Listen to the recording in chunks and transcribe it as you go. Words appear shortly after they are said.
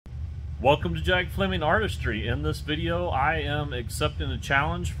Welcome to Jack Fleming Artistry. In this video, I am accepting a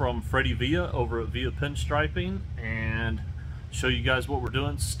challenge from Villa over at Villa Pinstriping and show you guys what we're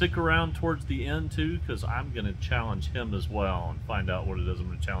doing. Stick around towards the end too, because I'm going to challenge him as well and find out what it is I'm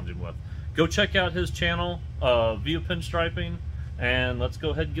going to challenge him with. Go check out his channel, Villa Pinstriping, and let's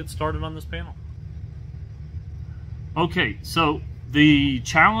go ahead and get started on this panel. Okay, so the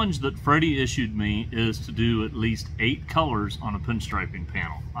challenge that Freddie issued me is to do at least 8 colors on a pinstriping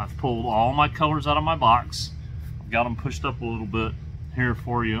panel. I've pulled all my colors out of my box. I've got them pushed up a little bit here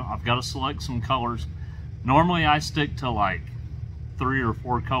for you. I've got to select some colors. Normally I stick to like 3 or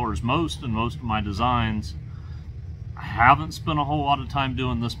 4 colors in most of my designs. I haven't spent a whole lot of time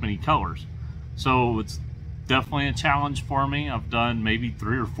doing this many colors. So it's definitely a challenge for me. I've done maybe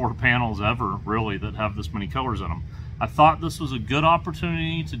 3 or 4 panels ever really that have this many colors in them. I thought this was a good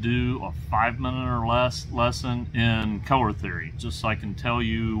opportunity to do a 5-minute or less lesson in color theory, just so I can tell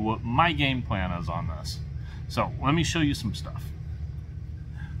you what my game plan is on this. So let me show you some stuff.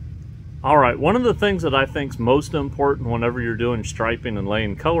 All right, one of the things that I think is most important whenever you're doing striping and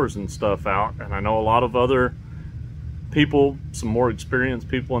laying colors and stuff out, and I know a lot of other people, some more experienced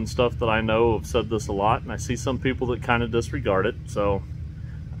people and stuff that I know have said this a lot, and I see some people that kind of disregard it, so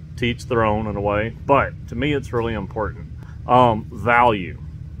each their own in a way, but to me it's really important. Value,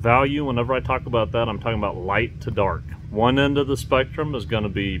 whenever I talk about that, I'm talking about light to dark. One end of the spectrum is going to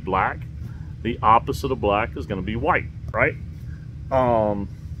be black, the opposite of black is going to be white, right? The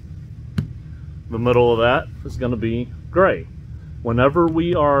middle of that is going to be gray. Whenever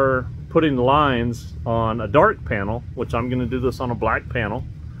we are putting lines on a dark panel, which I'm going to do this on a black panel,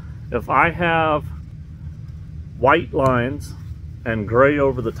 if I have white lines and gray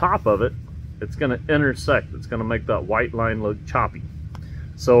over the top of it, it's going to intersect. It's going to make that white line look choppy.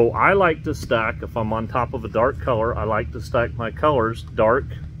 So I like to stack, if I'm on top of a dark color, I like to stack my colors dark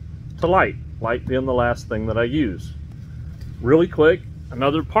to light, light being the last thing that I use. Really quick,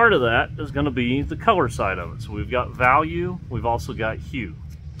 another part of that is going to be the color side of it. So we've got value, we've also got hue.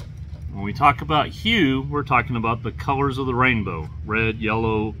 When we talk about hue, we're talking about the colors of the rainbow. Red,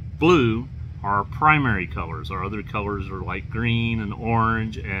 yellow, blue are primary colors. Our other colors are like green and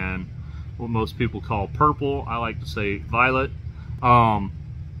orange and what most people call purple. I like to say violet.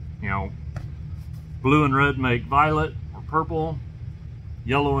 You know, blue and red make violet or purple.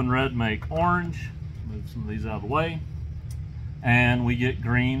 Yellow and red make orange. Move some of these out of the way. And we get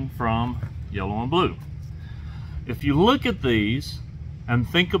green from yellow and blue. If you look at these and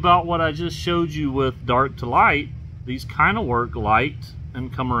think about what I just showed you with dark to light, these kind of work light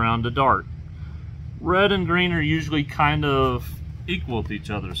and come around to dark. Red and green are usually kind of equal with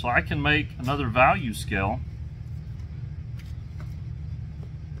each other, so I can make another value scale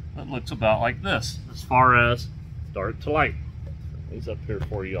that looks about like this as far as dark to light. These up here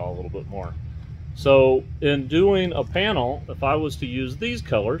for you all a little bit more. So in doing a panel, if I was to use these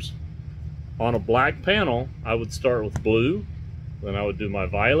colors on a black panel, I would start with blue, then I would do my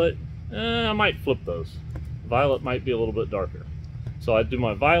violet. I might flip those. Violet might be a little bit darker. So I do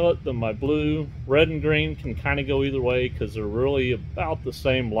my violet, then my blue. Red and green can kind of go either way because they're really about the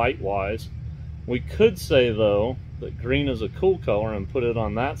same light-wise. We could say, though, that green is a cool color and put it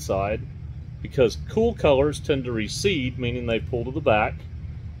on that side because cool colors tend to recede, meaning they pull to the back,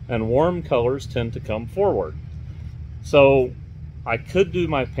 and warm colors tend to come forward. So I could do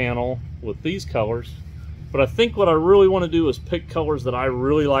my panel with these colors, but I think what I really want to do is pick colors that I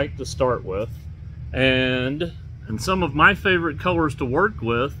really like to start with. And some of my favorite colors to work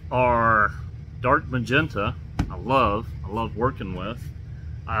with are dark magenta. I love working with.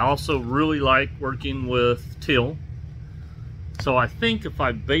 I also really like working with teal. So I think if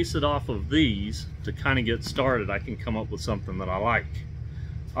I base it off of these to kind of get started, I can come up with something that I like.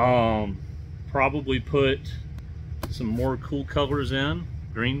 Probably put some more cool colors in.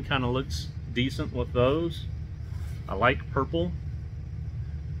 Green kind of looks decent with those. I like purple.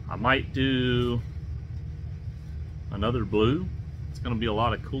 I might do another blue. It's going to be a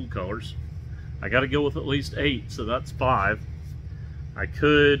lot of cool colors. I got to go with at least 8, so that's 5. I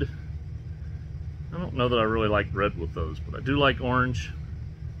don't know that I really like red with those, but I do like orange.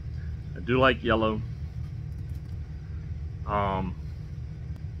 I do like yellow.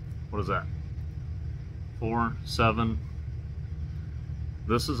 What is that? 4, 7.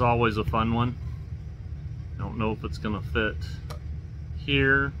 This is always a fun one. I don't know if it's going to fit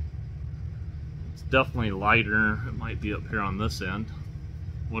here. Definitely lighter. It might be up here on this end.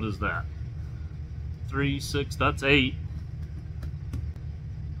 What is that? 3, 6, that's 8.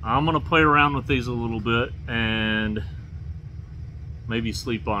 I'm gonna play around with these a little bit and maybe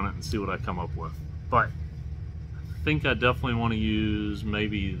sleep on it and see what I come up with. But think I definitely want to use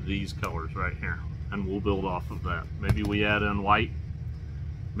maybe these colors right here, and we'll build off of that. Maybe we add in white,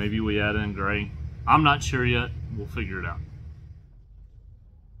 maybe we add in gray. I'm not sure yet. We'll figure it out.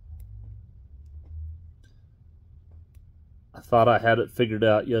 I thought I had it figured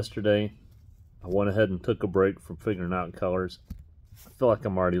out yesterday. I went ahead and took a break from figuring out colors. I feel like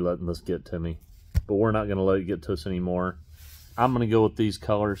I'm already letting this get to me, but we're not going to let it get to us anymore. I'm going to go with these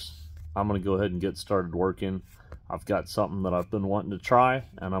colors. I'm going to go ahead and get started working. I've got something that I've been wanting to try,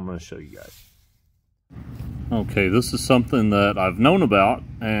 and I'm going to show you guys. Okay, this is something that I've known about,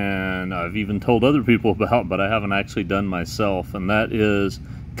 and I've even told other people about, but I haven't actually done myself, and that is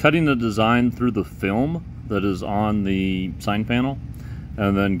cutting the design through the film that is on the sign panel,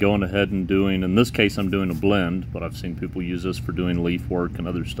 and then going ahead and doing, in this case I'm doing a blend, but I've seen people use this for doing leaf work and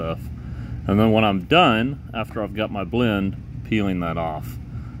other stuff. And then when I'm done, after I've got my blend, peeling that off.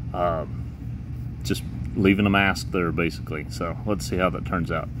 Just leaving a mask there basically. So let's see how that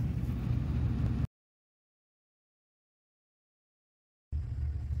turns out.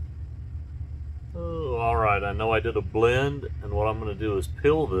 Oh, alright, I know I did a blend, and what I'm going to do is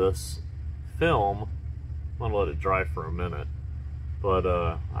peel this film. I'm going to let it dry for a minute. But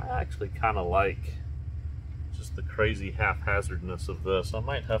I actually kind of like just the crazy haphazardness of this. I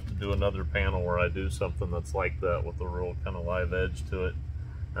might have to do another panel where I do something that's like that with a real kind of live edge to it,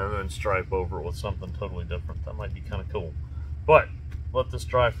 and then stripe over it with something totally different. That might be kind of cool. But let this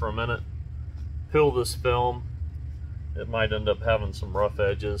dry for a minute. Peel this film. It might end up having some rough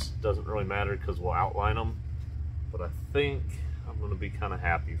edges. Doesn't really matter because we'll outline them. But I think I'm going to be kind of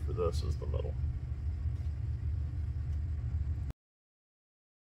happy for this as the middle.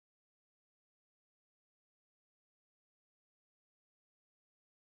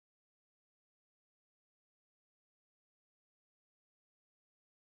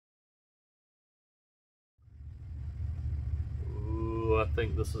 I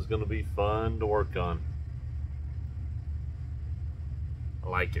think this is going to be fun to work on. I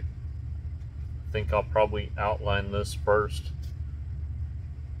like it. I think I'll probably outline this first.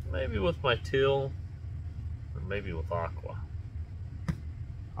 Maybe with my teal, or maybe with aqua.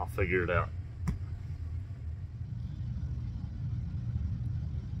 I'll figure it out.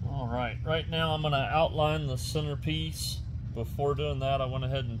 Alright, right now I'm going to outline the centerpiece. Before doing that, I went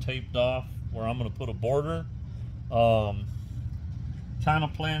ahead and taped off where I'm going to put a border. Kind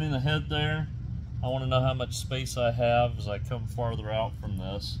of planning ahead there. I want to know how much space I have as I come farther out from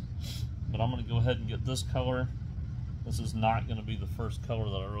this. But I'm going to go ahead and get this color. This is not going to be the first color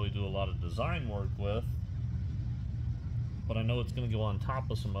that I really do a lot of design work with. But I know it's going to go on top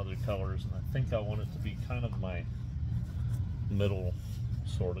of some other colors, and I think I want it to be kind of my middle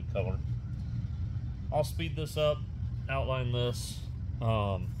sort of color. I'll speed this up, outline this.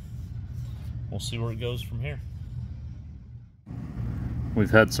 We'll see where it goes from here. We've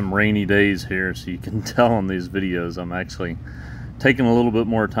had some rainy days here, so you can tell on these videos I'm actually taking a little bit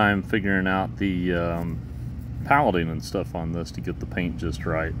more time figuring out the paletting and stuff on this to get the paint just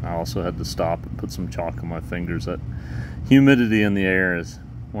right. I also had to stop and put some chalk on my fingers. That humidity in the air is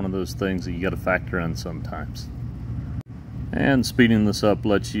one of those things that you got to factor in sometimes. And speeding this up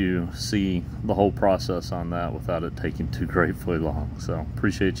lets you see the whole process on that without it taking too gratefully long. So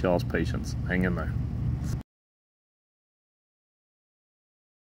appreciate y'all's patience. Hang in there.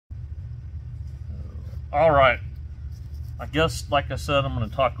 Alright, I guess, like I said, I'm going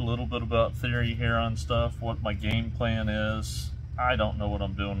to talk a little bit about theory here on stuff, what my game plan is. I don't know what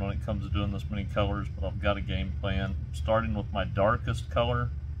I'm doing when it comes to doing this many colors, but I've got a game plan. Starting with my darkest color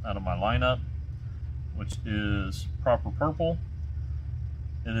out of my lineup, which is proper purple.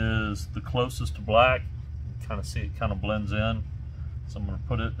 It is the closest to black. You kind of see it kind of blends in. So I'm going to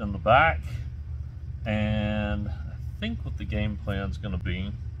put it in the back, and I think what the game plan is going to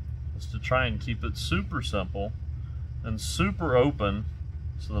be is to try and keep it super simple and super open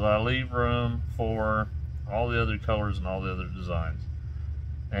so that I leave room for all the other colors and all the other designs.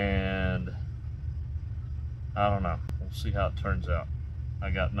 And I don't know, we'll see how it turns out.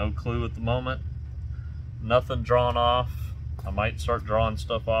 I got no clue at the moment, nothing drawn off. I might start drawing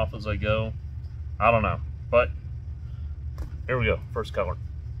stuff off as I go, I don't know, but here we go, first color.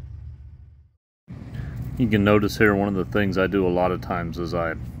 You can notice here one of the things I do a lot of times is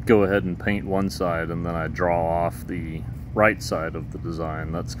I go ahead and paint one side and then I draw off the right side of the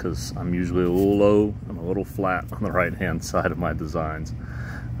design. That's because I'm usually a little low and a little flat on the right hand side of my designs.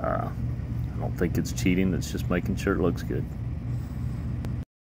 I don't think it's cheating, it's just making sure it looks good.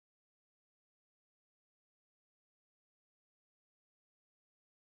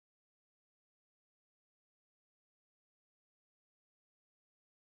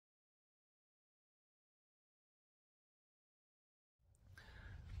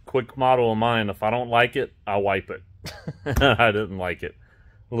 quick motto of mine: if I don't like it, I wipe it. I didn't like it.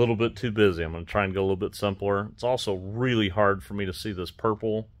 A little bit too busy. I'm going to try and go a little bit simpler. It's also really hard for me to see this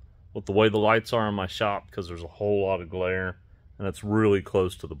purple with the way the lights are in my shop because there's a whole lot of glare and it's really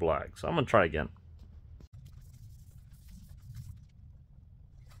close to the black. So I'm going to try again.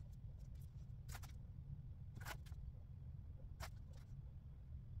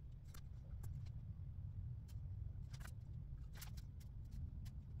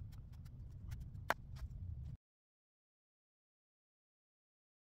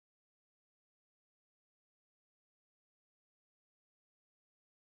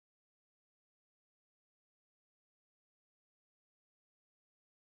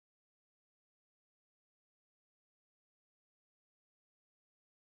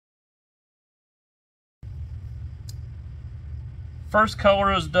 First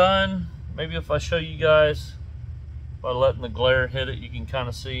color is done. Maybe if I show you guys by letting the glare hit it, you can kind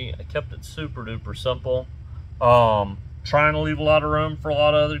of see I kept it super duper simple. Trying to leave a lot of room for a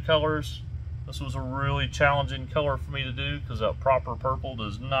lot of other colors. This was a really challenging color for me to do because that proper purple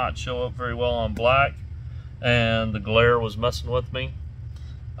does not show up very well on black, and the glare was messing with me.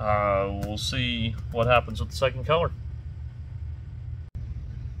 We'll see what happens with the second color.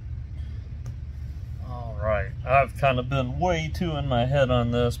 Right, I've kind of been way too in my head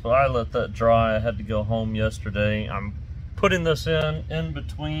on this, but I let that dry. I had to go home yesterday. I'm putting this in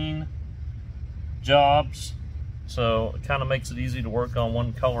between jobs, so it kind of makes it easy to work on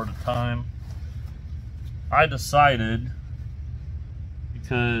one color at a time. I decided,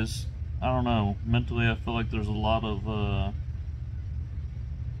 because, I don't know, mentally I feel like there's a lot of,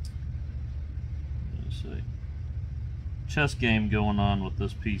 let's see, chess game going on with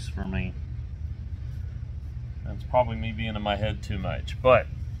this piece for me. It's probably me being in my head too much, but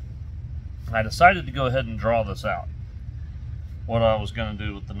I decided to go ahead and draw this out, what I was going to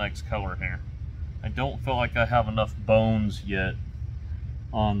do with the next color here. I don't feel like I have enough bones yet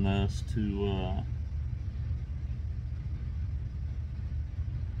on this to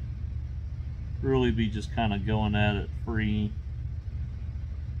really be just kind of going at it free,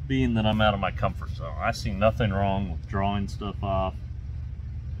 being that I'm out of my comfort zone. I see nothing wrong with drawing stuff off,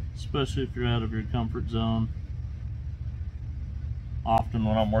 especially if you're out of your comfort zone. Often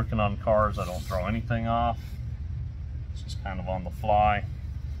when I'm working on cars, I don't draw anything off. It's just kind of on the fly.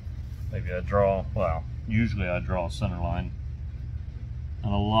 Maybe I draw, well, usually I draw a center line.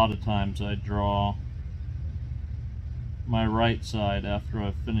 And a lot of times I draw my right side after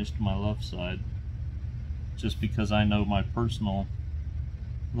I've finished my left side. Just because I know my personal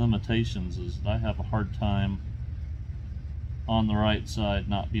limitations is that I have a hard time on the right side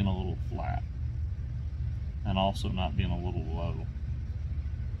not being a little flat. And also not being a little low.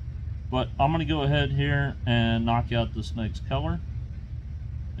 But I'm going to go ahead here and knock out this next color.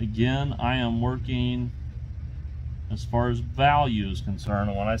 Again, I am working as far as value is concerned,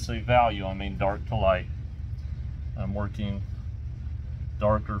 and when I say value, I mean dark to light. I'm working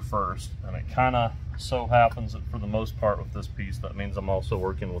darker first, and it kind of so happens that for the most part with this piece, that means I'm also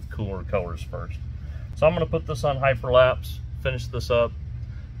working with cooler colors first. So I'm going to put this on hyperlapse, finish this up,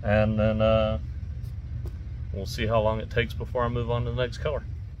 and then we'll see how long it takes before I move on to the next color.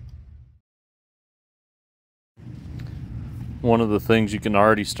 One of the things you can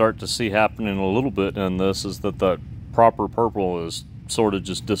already start to see happening a little bit in this is that the proper purple is sort of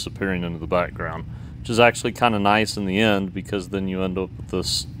just disappearing into the background, which is actually kind of nice in the end, because then you end up with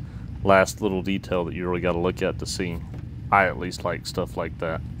this last little detail that you really got to look at to see. I at least like stuff like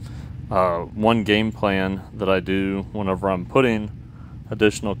that. One game plan that I do whenever I'm putting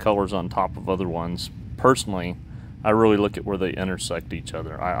additional colors on top of other ones, personally, I really look at where they intersect each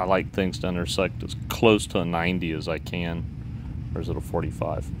other. I like things to intersect as close to a 90 as I can. Or is it a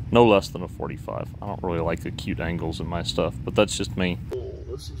 45? No less than a 45. I don't really like acute angles in my stuff, but that's just me.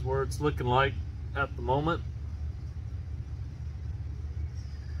 This is where it's looking like at the moment.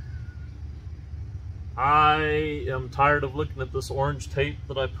 I am tired of looking at this orange tape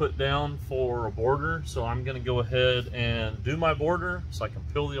that I put down for a border, so I'm going to go ahead and do my border so I can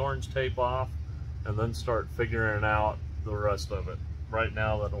peel the orange tape off and then start figuring out the rest of it. Right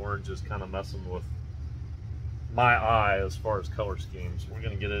now that orange is kind of messing with my eye as far as color schemes. We're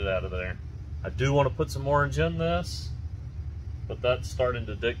going to get it out of there. I do want to put some orange in this, but that's starting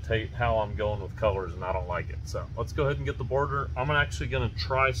to dictate how I'm going with colors, and I don't like it. So let's go ahead and get the border. I'm actually going to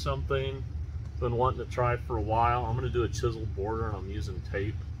try something I've been wanting to try for a while. I'm going to do a chiseled border, and I'm using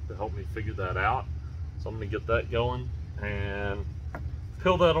tape to help me figure that out. So I'm going to get that going and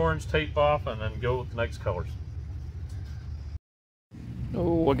peel that orange tape off and then go with the next colors.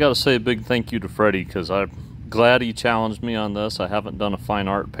 Oh, I got to say a big thank you to Freddie, because I glad he challenged me on this. I haven't done a fine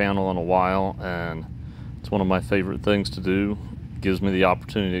art panel in a while, and it's one of my favorite things to do. It gives me the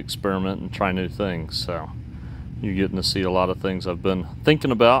opportunity to experiment and try new things. So you're getting to see a lot of things I've been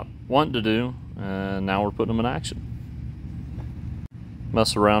thinking about, wanting to do, and now we're putting them in action.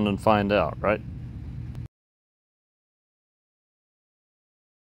 Mess around and find out, right?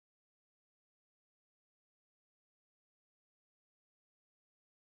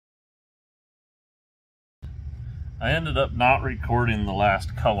 I ended up not recording the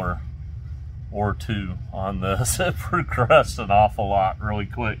last color or two on this. It progressed an awful lot really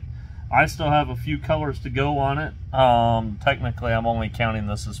quick. I still have a few colors to go on it. Technically, I'm only counting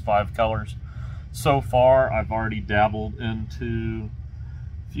this as 5 colors. So far, I've already dabbled into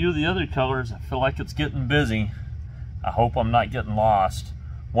a few of the other colors. I feel like it's getting busy. I hope I'm not getting lost.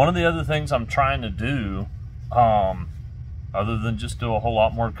 One of the other things I'm trying to do, other than just do a whole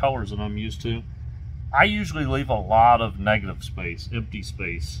lot more colors than I'm used to, I usually leave a lot of negative space, empty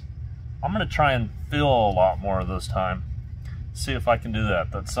space. I'm going to try and fill a lot more this time. See if I can do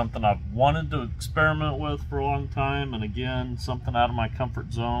that. That's something I've wanted to experiment with for a long time, and again, something out of my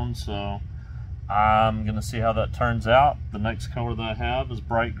comfort zone, so I'm going to see how that turns out. The next color that I have is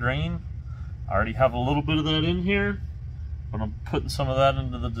bright green. I already have a little bit of that in here, but I'm putting some of that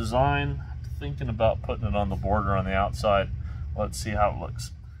into the design. I'm thinking about putting it on the border on the outside. Let's see how it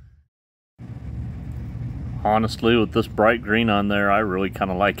looks. Honestly, with this bright green on there, I really kind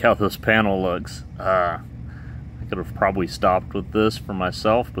of like how this panel looks. I could have probably stopped with this for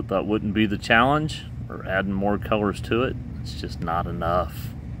myself, but that wouldn't be the challenge, or adding more colors to it. It's just not enough.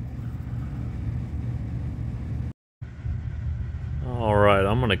 Alright,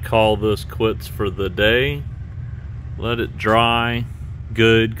 I'm going to call this quits for the day. Let it dry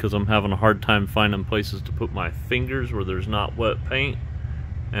good, because I'm having a hard time finding places to put my fingers where there's not wet paint.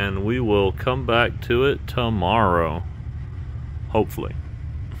 And we will come back to it tomorrow, hopefully.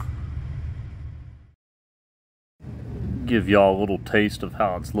 Give y'all a little taste of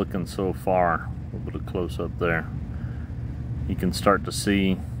how it's looking so far. A little bit of close up there. You can start to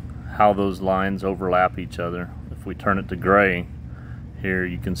see how those lines overlap each other. If we turn it to gray, here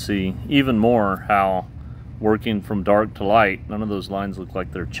you can see even more how, working from dark to light, none of those lines look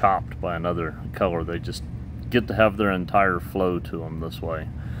like they're chopped by another color. They just get to have their entire flow to them this way.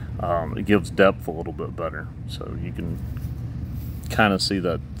 It gives depth a little bit better, so you can kind of see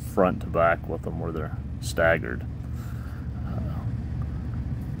that front to back with them where they're staggered.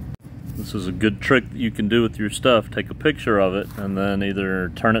 This is a good trick that you can do with your stuff. Take a picture of it and then either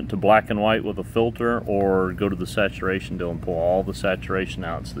turn it to black and white with a filter, or go to the saturation tool and pull all the saturation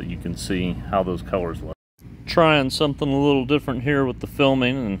out so that you can see how those colors look. Trying something a little different here with the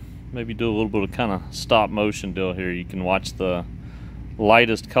filming, and maybe do a little bit of kind of stop motion deal here. You can watch the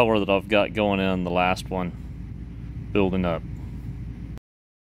lightest color that I've got going in, the last one, building up.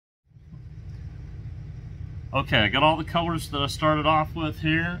 Okay, I got all the colors that I started off with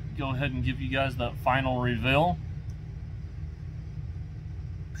here. Go ahead and give you guys that final reveal.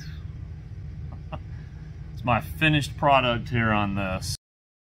 It's my finished product here on this.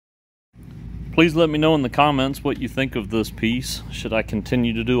 Please let me know in the comments what you think of this piece. Should I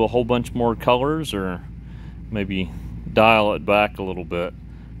continue to do a whole bunch more colors, or maybe dial it back a little bit?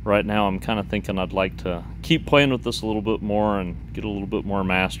 Right now I'm kind of thinking I'd like to keep playing with this a little bit more and get a little bit more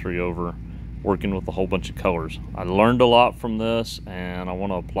mastery over working with a whole bunch of colors. I learned a lot from this, and I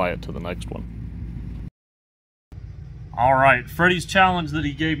want to apply it to the next one. Alright, Freddie's challenge that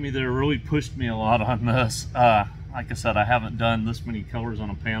he gave me there really pushed me a lot on this. Like I said, I haven't done this many colors on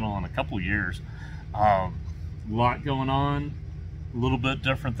a panel in a couple years. A lot going on, a little bit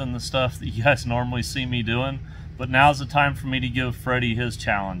different than the stuff that you guys normally see me doing. But now's the time for me to give Freddie his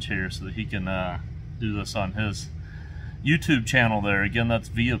challenge here so that he can do this on his YouTube channel there. Again, that's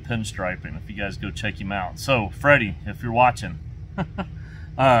Villa Pinstriping, if you guys go check him out. So, Freddie, if you're watching,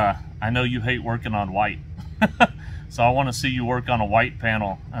 I know you hate working on white. So I want to see you work on a white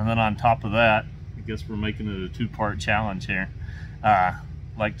panel, and then on top of that, I guess we're making it a 2-part challenge here.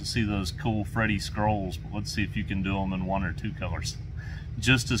 Like to see those cool Freddie scrolls, but let's see if you can do them in 1 or 2 colors.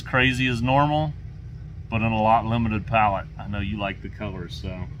 Just as crazy as normal, but in a lot limited palette. I know you like the colors,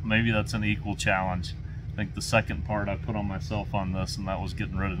 so maybe that's an equal challenge. I think the second part I put on myself on this, and that was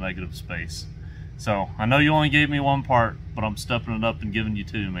getting rid of negative space. So I know you only gave me 1 part, but I'm stepping it up and giving you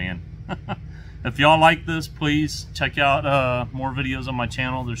 2, man. If y'all like this, please check out more videos on my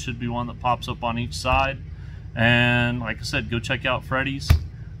channel. There should be one that pops up on each side. And like I said, go check out Freddie's.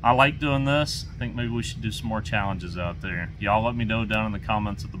 I like doing this. I think maybe we should do some more challenges out there. Y'all let me know down in the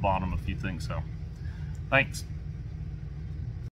comments at the bottom if you think so. Thanks.